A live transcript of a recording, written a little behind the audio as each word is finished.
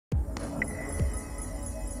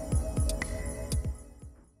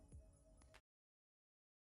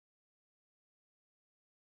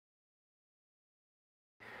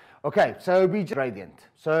Okay, so we gradient.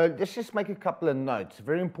 So let's just make a couple of notes,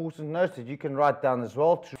 very important notes that you can write down as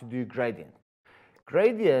well to do gradient.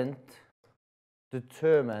 Gradient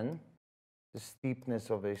determine the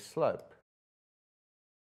steepness of a slope.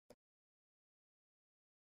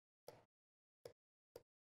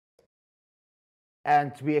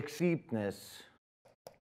 And we expect steepness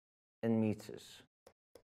in meters.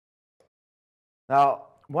 Now,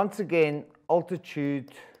 once again,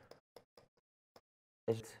 altitude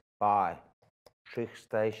is by trig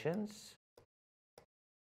stations.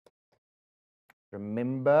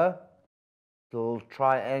 Remember, little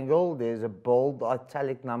triangle, there's a bold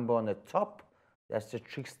italic number on the top. That's the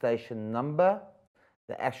trig station number.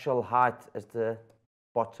 The actual height is the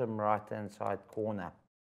bottom right-hand side corner.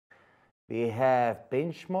 We have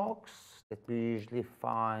benchmarks that we usually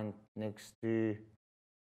find next to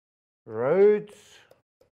roads,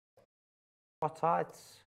 spot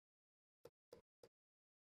heights,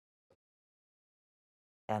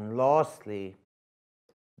 and lastly,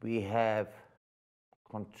 we have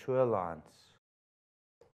contour lines.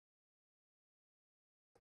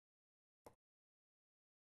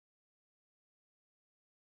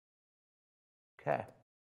 Okay.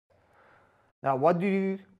 Now, what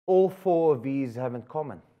do all four of these have in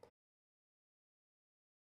common?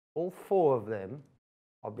 All four of them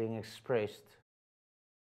are being expressed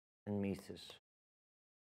in meters.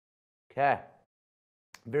 Okay.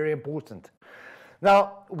 Very important.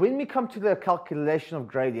 Now, when we come to the calculation of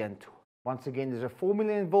gradient, once again, there's a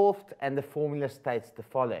formula involved, and the formula states the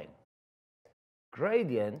following.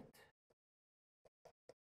 Gradient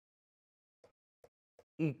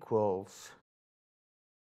equals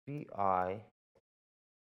VI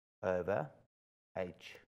over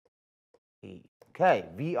HE. Okay,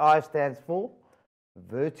 VI stands for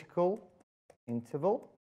vertical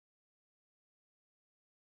interval,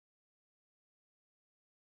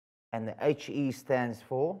 and the HE stands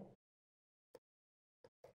for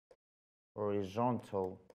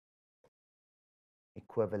horizontal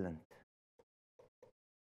equivalent.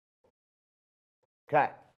 Okay,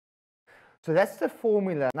 so that's the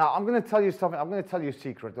formula. Now I'm going to tell you something. I'm going to tell you a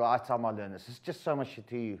secret. I tell my learners. It's just so much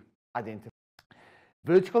to identify.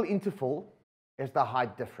 Vertical interval is the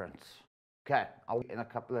height difference. Okay, I'll in a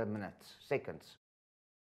couple of seconds.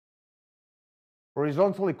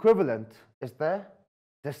 Horizontal equivalent is the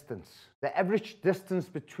distance, the average distance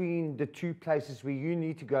between the two places where you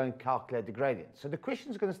need to go and calculate the gradient. So the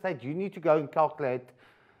question is going to state you need to go and calculate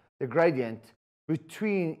the gradient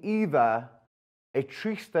between either a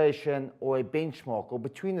trig station or a benchmark, or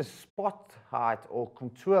between a spot height or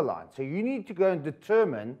contour line. So you need to go and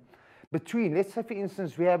determine between, let's say for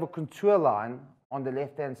instance, we have a contour line on the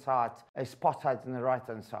left-hand side, a spot height on the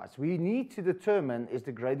right-hand side. So we need to determine, is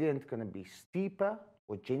the gradient going to be steeper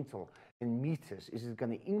or gentle in meters? Is it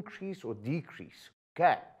going to increase or decrease?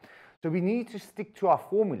 Okay, so we need to stick to our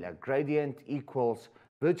formula. Gradient equals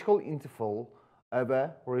vertical interval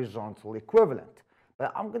over horizontal equivalent.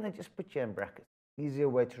 But I'm going to just put you in brackets. Easier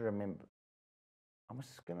way to remember. I'm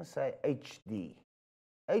just going to say HD.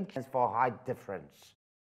 H stands for height difference,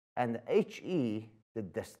 and the HE, the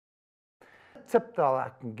distance. The tip that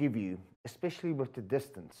I can give you, especially with the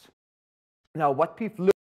distance. Now, what we've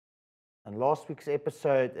learned in last week's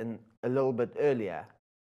episode and a little bit earlier,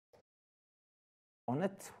 on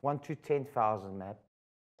a 1 to 10,000 map,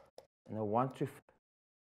 and a 1 to...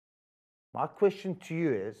 My question to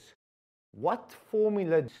you is, what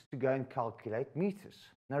formula to go and calculate meters?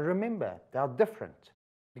 Now remember, they are different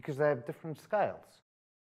because they have different scales.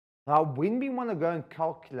 Now, when we want to go and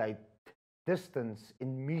calculate distance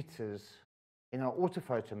in meters in our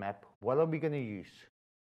orthophoto map, what are we going to use?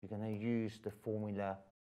 We're going to use the formula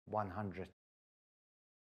 100.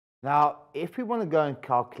 Now, if we want to go and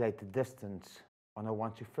calculate the distance on a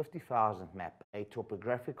 1 to 50,000 map, a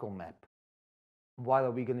topographical map, what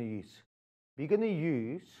are we going to use? We're going to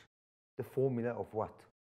use the formula of what?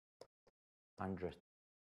 100.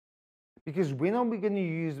 Because when are we going to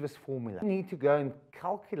use this formula? We need to go and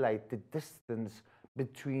calculate the distance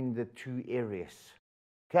between the two areas.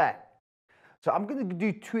 Okay, so I'm going to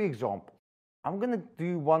do two examples. I'm going to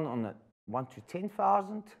do one on a 1 to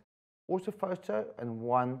 10,000 orthophoto and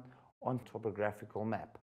one on topographical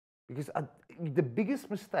map. Because the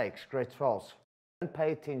biggest mistakes, grade 12s, don't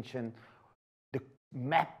pay attention the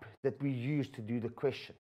map that we use to do the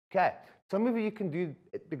question. Okay, some of you can do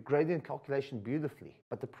the gradient calculation beautifully,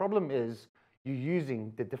 but the problem is you're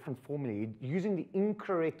using the different formula. You're using the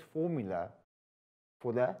incorrect formula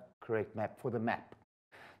for the correct map, for the map.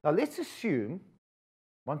 Now let's assume,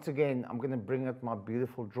 once again, I'm going to bring up my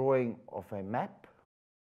beautiful drawing of a map.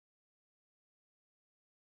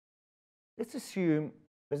 Let's assume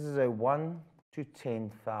This is a 1 to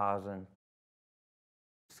 10,000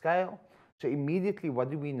 scale. So immediately, what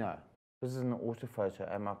do we know? This is an orthophoto,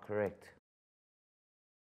 am I correct?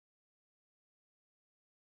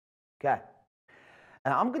 Okay.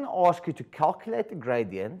 And I'm going to ask you to calculate the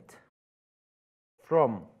gradient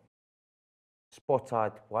from spot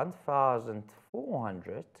height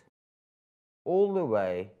 1,400 all the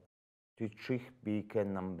way to trick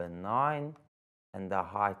beacon number 9, and the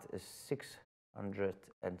height is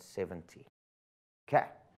 670. Okay.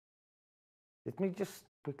 Let me just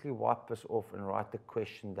quickly wipe this off and write the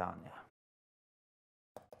question down here.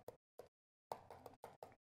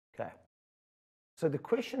 Okay. So the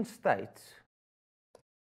question states,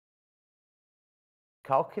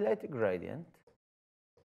 calculate the gradient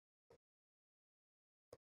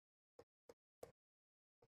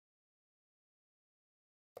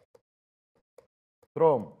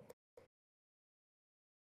from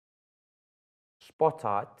spot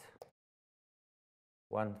height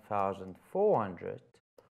 1,400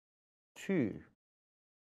 to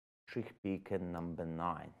trick beacon number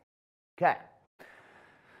 9. Okay.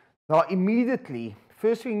 Now immediately,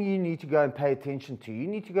 first thing you need to go and pay attention to, you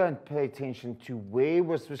need to go and pay attention to where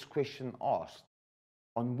was this question asked?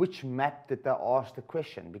 On which map did they ask the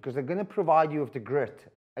question? Because they're going to provide you with the grid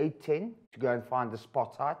 810 to go and find the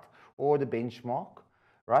spot height or the benchmark,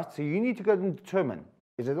 right? So you need to go and determine,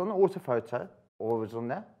 is it on the orthophoto or is it on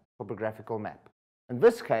the topographical map? In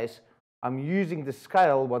this case, I'm using the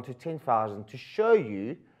scale 1 to 10,000 to show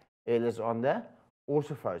you it is on the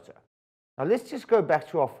orthophoto. Now let's just go back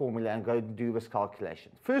to our formula and go and do this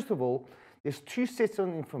calculation. First of all, there's two sets of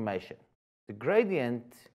information. The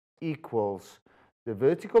gradient equals the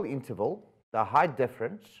vertical interval, the height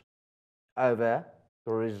difference, over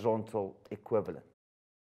the horizontal equivalent.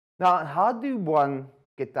 Now, how do one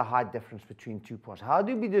get the height difference between 2 points? How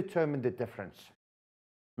do we determine the difference?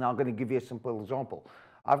 Now, I'm going to give you a simple example.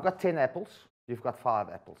 I've got 10 apples. You've got 5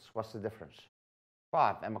 apples. What's the difference?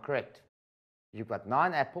 5, am I correct? You've got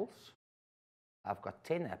 9 apples. I've got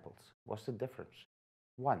 10 apples. What's the difference?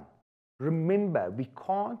 1. Remember, we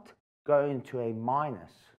can't go into a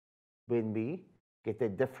minus when we get the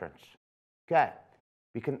difference. Okay,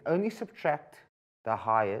 we can only subtract the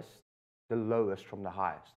highest, the lowest from the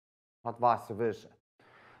highest, not vice versa.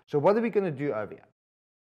 So what are we going to do over here?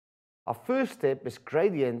 Our first step is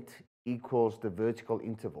gradient equals the vertical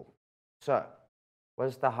interval. So what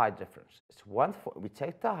is the height difference? It's we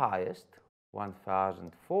take the highest,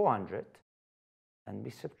 1,400, and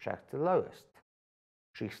we subtract the lowest,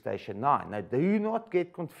 trick station 9. Now do not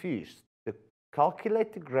get confused.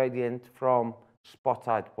 Calculate the gradient from spot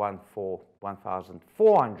height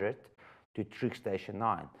 1,400 to trick station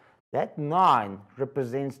 9. That 9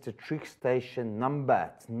 represents the trick station number.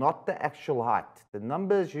 It's not the actual height. The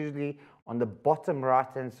number is usually on the bottom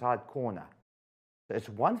right-hand side corner. So it's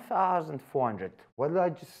 1,400. What did I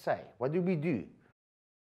just say? What do we do?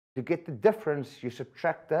 To get the difference, you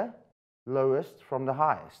subtract the lowest from the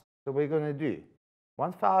highest. So we're going to do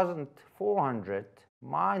 1,400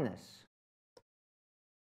 minus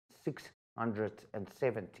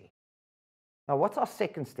 670. Now, what's our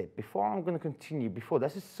second step? Before I'm going to continue,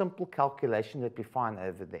 that's a simple calculation that we find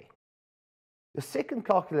over there. The second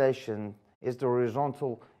calculation is the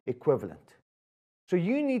horizontal equivalent. So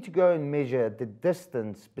you need to go and measure the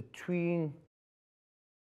distance between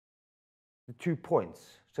the 2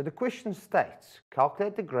 points. So the question states,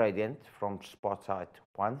 calculate the gradient from spot height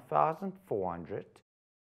 1,400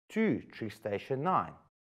 to trick station 9.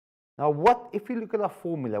 Now, if you look at our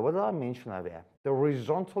formula, what did I mention over here? The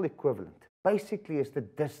horizontal equivalent basically is the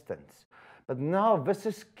distance. But now this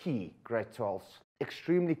is key, grade 12s,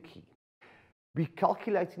 extremely key. We're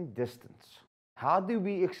calculating distance. How do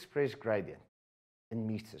we express gradient? In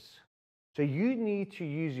meters. So you need to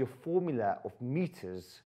use your formula of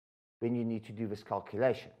meters when you need to do this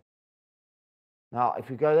calculation. Now, if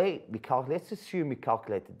we go there, let's assume we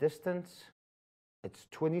calculate the distance. It's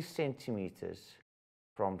 20 centimeters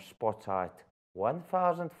from spot height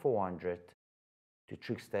 1,400 to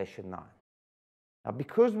trick station 9. Now,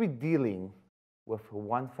 because we're dealing with a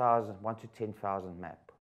 1 to 10,000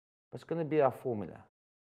 map, what's going to be our formula?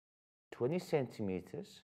 20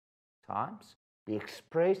 centimeters times, we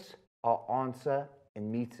express our answer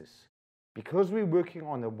in meters. Because we're working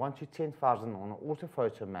on a 1 to 10,000 on an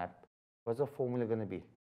orthophoto map, what's our formula going to be?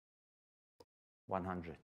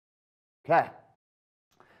 100. Okay.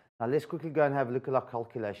 Now let's quickly go and have a look at our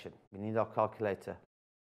calculation. We need our calculator.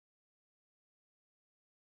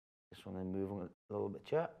 Just want to move on a little bit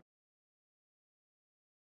here.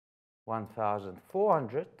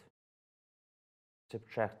 1,400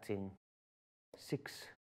 subtracting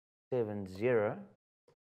 670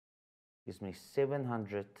 gives me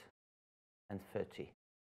 730.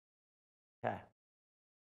 Okay.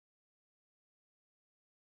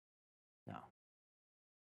 Now,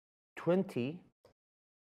 20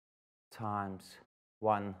 times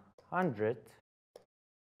 100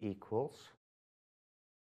 equals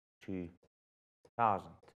 2,000.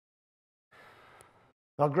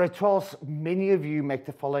 Now, grade 12, many of you make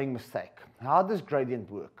the following mistake. How does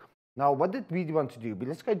gradient work? Now, what did we want to do?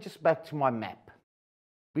 Let's go just back to my map.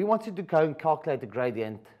 We wanted to go and calculate the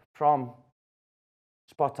gradient from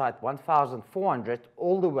spot height 1,400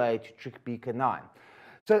 all the way to trick beacon 9.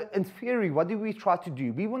 So in theory, what do we try to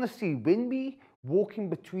do? We want to see when we walking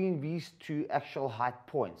between these two actual height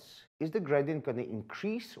points, is the gradient going to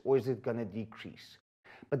increase or is it going to decrease?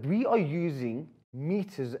 But we are using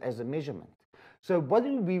meters as a measurement. So what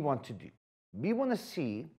do we want to do? We want to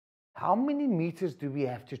see how many meters do we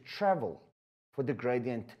have to travel for the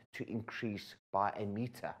gradient to increase by a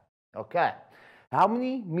meter. Okay, how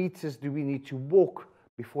many meters do we need to walk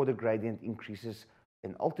before the gradient increases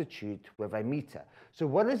in altitude with a meter? So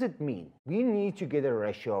what does it mean? We need to get a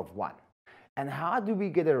ratio of 1. And how do we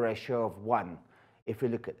get a ratio of 1 if we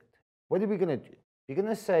look at it? What are we going to do? We're going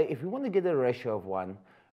to say if we want to get a ratio of 1,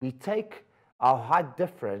 we take our height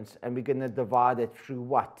difference and we're going to divide it through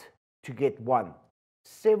what to get 1?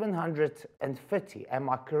 750. Am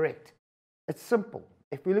I correct? It's simple.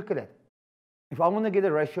 If we look at it, if I want to get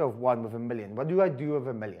a ratio of 1 with a million, what do I do with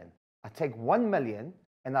a million? I take 1 million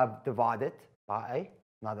and I divide it by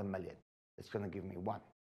another million. It's going to give me 1.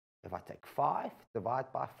 If I take 5,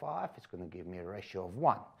 divide by 5, it's going to give me a ratio of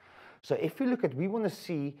 1. So if we look at, we want to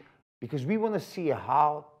see, because we want to see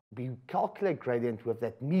how we calculate gradient with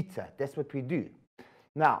that meter. That's what we do.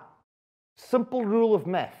 Now, simple rule of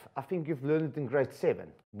math. I think you've learned it in grade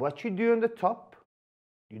 7. What you do on the top,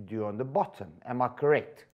 you do on the bottom. Am I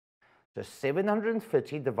correct? So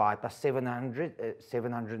 750 divided by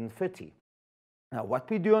 730. Now, what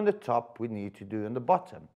we do on the top, we need to do on the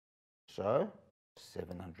bottom. So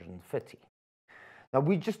 750. Now,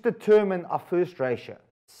 we just determine our first ratio.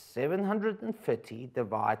 750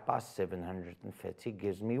 divided by 750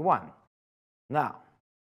 gives me 1. Now,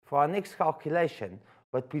 for our next calculation,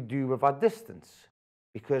 what we do with our distance,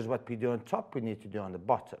 because what we do on top, we need to do on the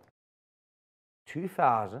bottom.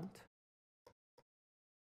 2,000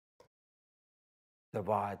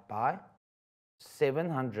 divided by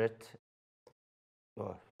 700,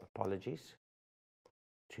 oh, apologies,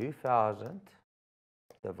 2,000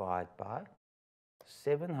 divided by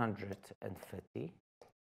 750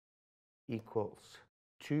 equals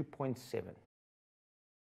 2.7.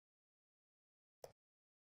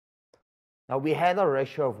 Now we had a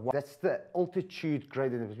ratio of 1. That's the altitude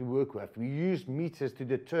gradient that we work with. We use meters to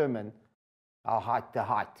determine our height, the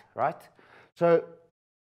height, right? So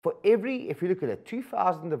for every, if you look at it,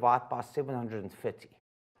 2,000 divided by 750.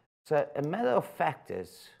 So a matter of fact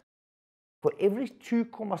is, for every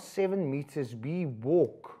 2.7 meters we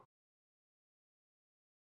walk,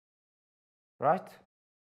 right,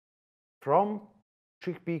 from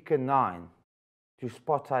trick beacon 9 to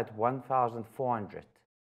spot height 1,400,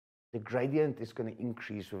 the gradient is going to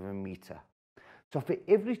increase with a meter. So for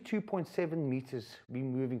every 2.7 meters we're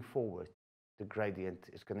moving forward, the gradient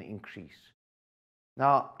is going to increase.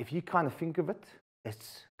 Now, if you kind of think of it,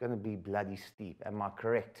 it's going to be bloody steep. Am I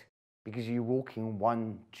correct? Because you're walking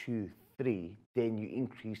 1, 2, 3, then you're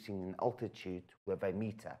increasing in altitude with a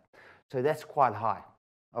meter. So that's quite high.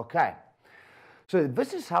 Okay. So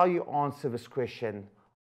this is how you answer this question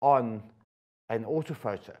on an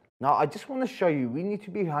orthophoto. Now, I just want to show you, we need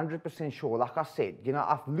to be 100% sure. Like I said, you know,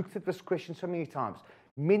 I've looked at this question so many times.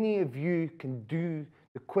 Many of you can do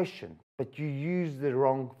the question, but you use the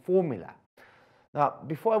wrong formula. Now,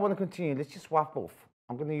 before I want to continue, let's just wipe off.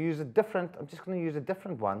 I'm just going to use a different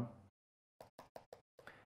one.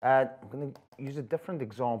 And I'm going to use a different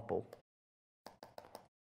example.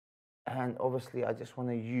 And obviously, I just want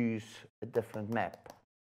to use a different map.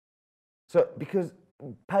 So, because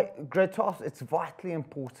grade 12, it's vitally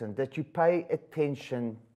important that you pay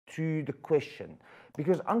attention to the question.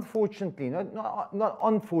 Because unfortunately, not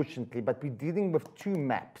unfortunately, but we're dealing with two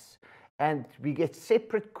maps. And we get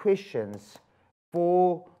separate questions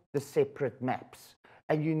for the separate maps.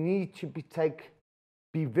 And you need to be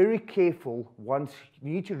very careful once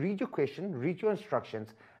you need to read your question, read your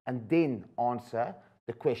instructions, and then answer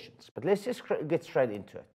the questions. But let's just get straight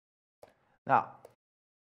into it. Now,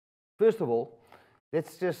 first of all,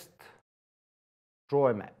 let's just draw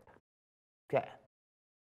a map. Okay.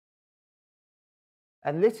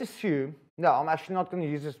 And let's assume, no, I'm actually not going to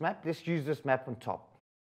use this map. Let's use this map on top.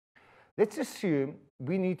 Let's assume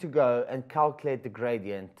we need to go and calculate the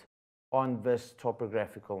gradient on this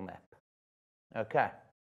topographical map. Okay.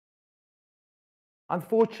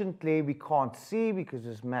 Unfortunately, we can't see because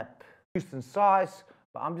this map is reduced in size,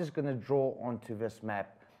 but I'm just going to draw onto this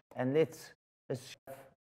map, and let's have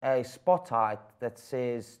a spot height that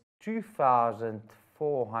says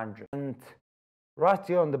 2,400. And right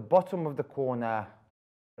here on the bottom of the corner,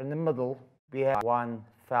 in the middle, we have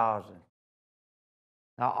 1,000.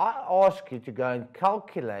 Now, I ask you to go and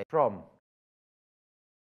calculate from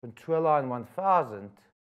contour line 1,000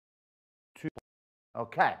 to,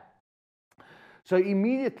 okay. So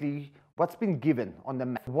immediately, what's been given on the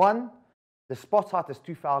map? One, the spot height is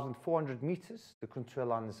 2,400 meters. The contour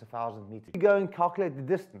line is 1,000 meters. You go and calculate the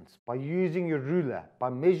distance by using your ruler, by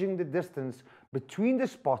measuring the distance between the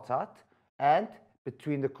spot height and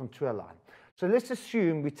between the contour line. So let's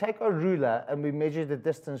assume we take our ruler and we measure the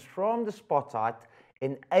distance from the spot height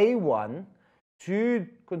in A1 to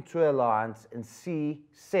contour lines in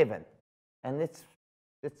C7. And let's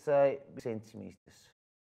say centimeters.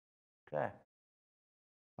 Okay.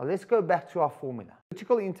 Now let's go back to our formula.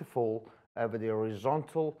 Vertical interval over the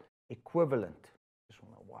horizontal equivalent. Just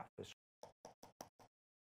want to wipe this.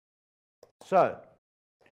 So,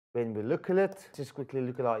 when we look at it, just quickly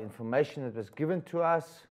look at our information that was given to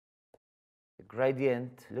us. The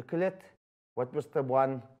gradient, look at it. What was the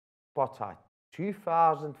one spot height?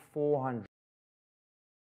 2,400.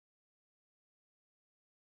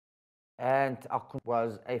 And our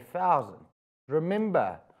was 1,000.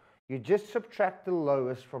 Remember, you just subtract the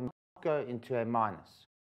lowest from go into a minus,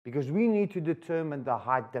 because we need to determine the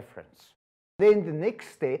height difference. Then the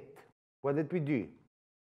next step, what did we do?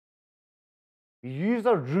 We used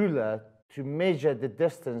our ruler to measure the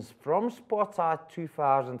distance from spot height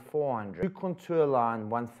 2,400 to contour line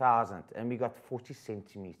 1,000, and we got 40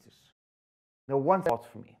 centimeters. Now, one thought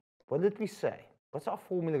for me. What did we say? What's our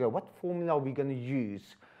formula go? What formula are we going to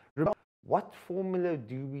use? Remember, what formula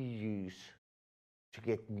do we use to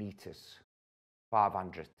get meters?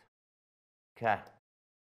 500. Okay.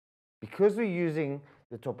 Because we're using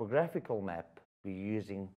the topographical map, we're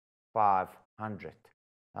using 500.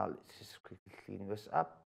 Now let's just quickly clean this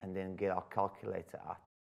up and then get our calculator out.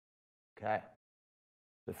 Okay.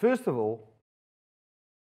 So first of all,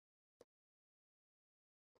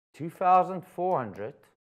 2,400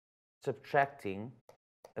 subtracting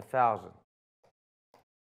 1,000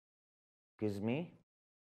 gives me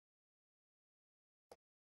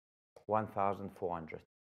 1,400.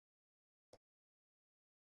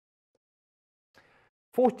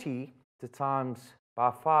 40 to times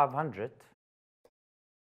by 500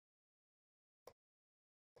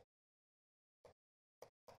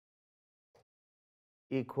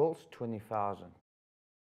 equals 20,000.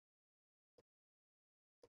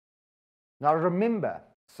 Now remember,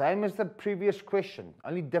 same as the previous question,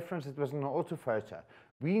 only difference it was an orthophoto.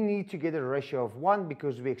 We need to get a ratio of 1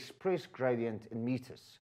 because we express gradient in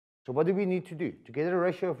meters. So what do we need to do? To get a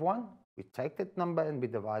ratio of 1, we take that number and we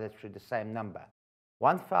divide it through the same number.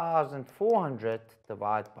 1,400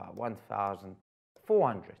 divided by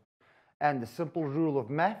 1,400. And the simple rule of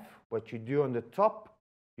math, what you do on the top,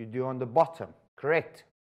 you do on the bottom. Correct?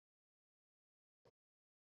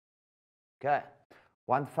 Okay.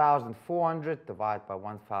 1,400 divided by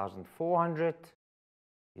 1,400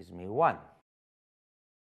 gives me 1.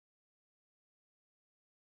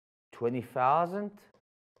 20,000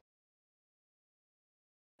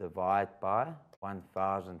 divided by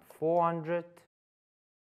 1,400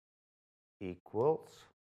 equals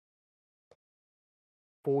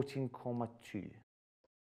 14,2.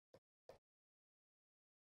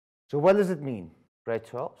 So what does it mean, grade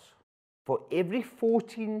 12s? For every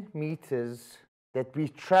 14 meters that we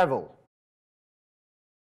travel,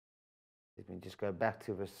 let me just go back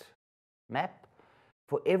to this map.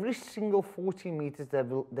 For every single 40 meters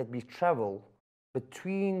that we travel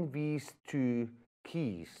between these two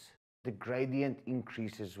keys, the gradient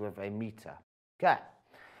increases with a meter. Okay,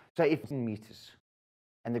 so if it's in meters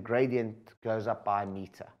and the gradient goes up by a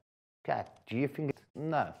meter, okay, do you think it's,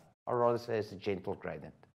 no, I'd rather say it's a gentle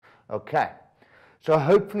gradient. Okay, so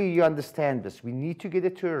hopefully you understand this. We need to get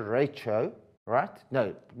it to a ratio, right?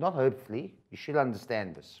 No, not hopefully, you should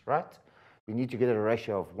understand this, right? We need to get a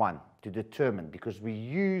ratio of 1 to determine, because we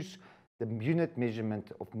use the unit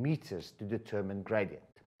measurement of meters to determine gradient.